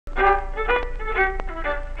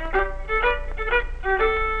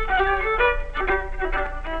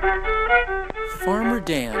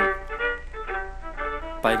Dan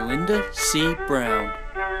by Linda C. Brown.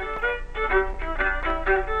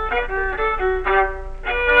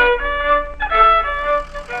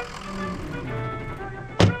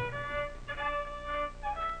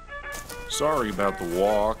 Sorry about the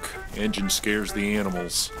walk. Engine scares the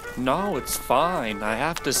animals. No, it's fine. I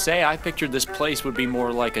have to say, I pictured this place would be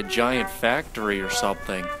more like a giant factory or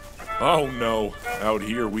something. Oh no, out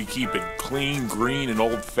here we keep it clean, green, and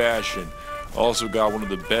old-fashioned. Also got one of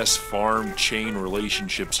the best farm chain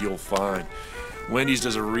relationships you'll find. Wendy's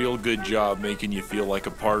does a real good job making you feel like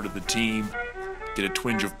a part of the team. Get a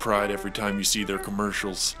twinge of pride every time you see their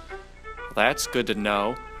commercials. That's good to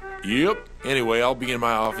know. Yep. Anyway, I'll be in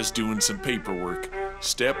my office doing some paperwork.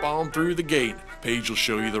 Step on through the gate. Paige will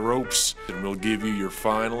show you the ropes, and we'll give you your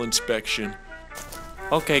final inspection.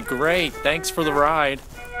 Okay, great. Thanks for the ride.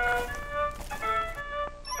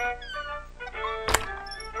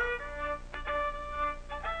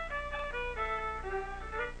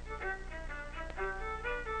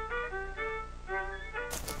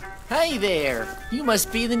 Hey there! You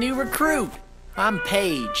must be the new recruit. I'm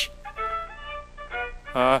Paige.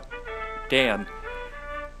 Dan.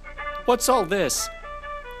 What's all this?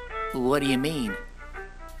 What do you mean?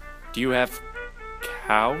 Do you have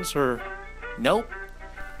cows or... Nope.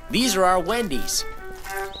 These are our Wendy's.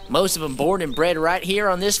 Most of them born and bred right here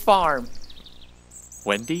on this farm.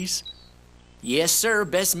 Wendy's? Yes, sir.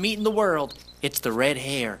 Best meat in the world. It's the red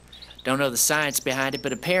hair. Don't know the science behind it,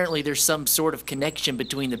 but apparently there's some sort of connection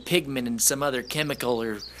between the pigment and some other chemical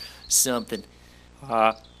or something.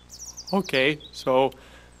 Okay, so...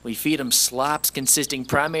 We feed them slops consisting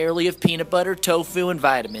primarily of peanut butter, tofu, and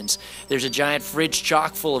vitamins. There's a giant fridge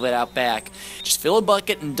chock full of it out back. Just fill a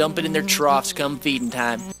bucket and dump it in their troughs come feeding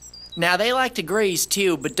time. Now, they like to graze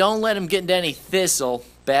too, but don't let them get into any thistle.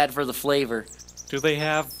 Bad for the flavor. Do they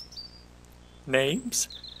have... names?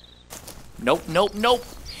 Nope, nope, nope.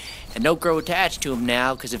 And don't grow attached to them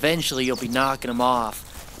now, because eventually you'll be knocking them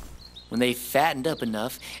off. When they've fattened up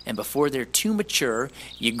enough, and before they're too mature,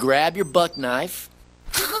 you grab your buck knife...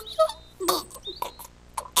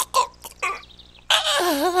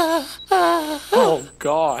 Oh,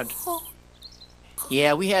 God.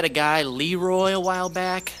 Yeah, we had a guy, Leroy, a while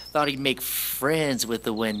back. Thought he'd make friends with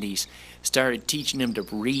the Wendy's. Started teaching him to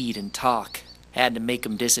read and talk. Had to make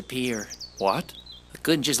him disappear. What? I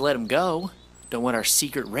couldn't just let him go. Don't want our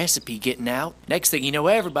secret recipe getting out. Next thing you know,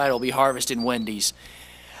 everybody will be harvesting Wendy's.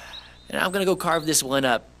 And I'm gonna go carve this one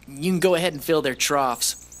up. You can go ahead and fill their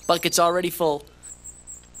troughs. Bucket's already full.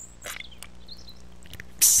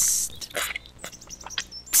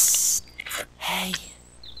 Hey.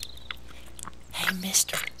 Hey,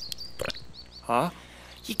 mister. Huh?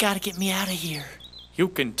 You gotta get me out of here. You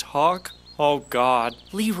can talk? Oh, God.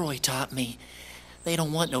 Leroy taught me. They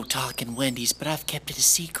don't want no talking Wendy's, but I've kept it a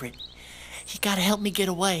secret. You gotta help me get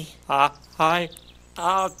away.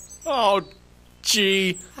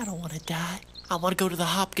 Gee. I don't want to die. I want to go to the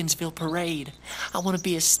Hopkinsville parade. I want to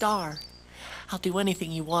be a star. I'll do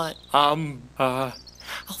anything you want. I'll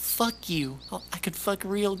fuck you. I could fuck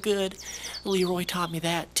real good. Leroy taught me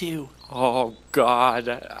that, too. Oh, God.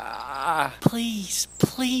 Please,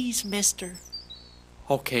 please, mister.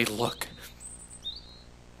 Okay, look.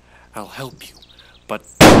 I'll help you, but...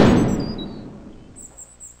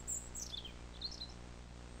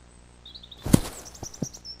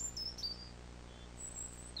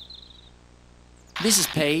 This is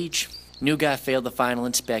Paige. New guy failed the final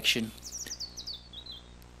inspection.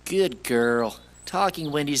 Good girl.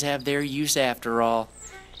 Talking Wendy's have their use after all.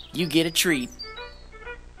 You get a treat.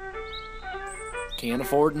 Can't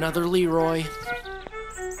afford another Leroy.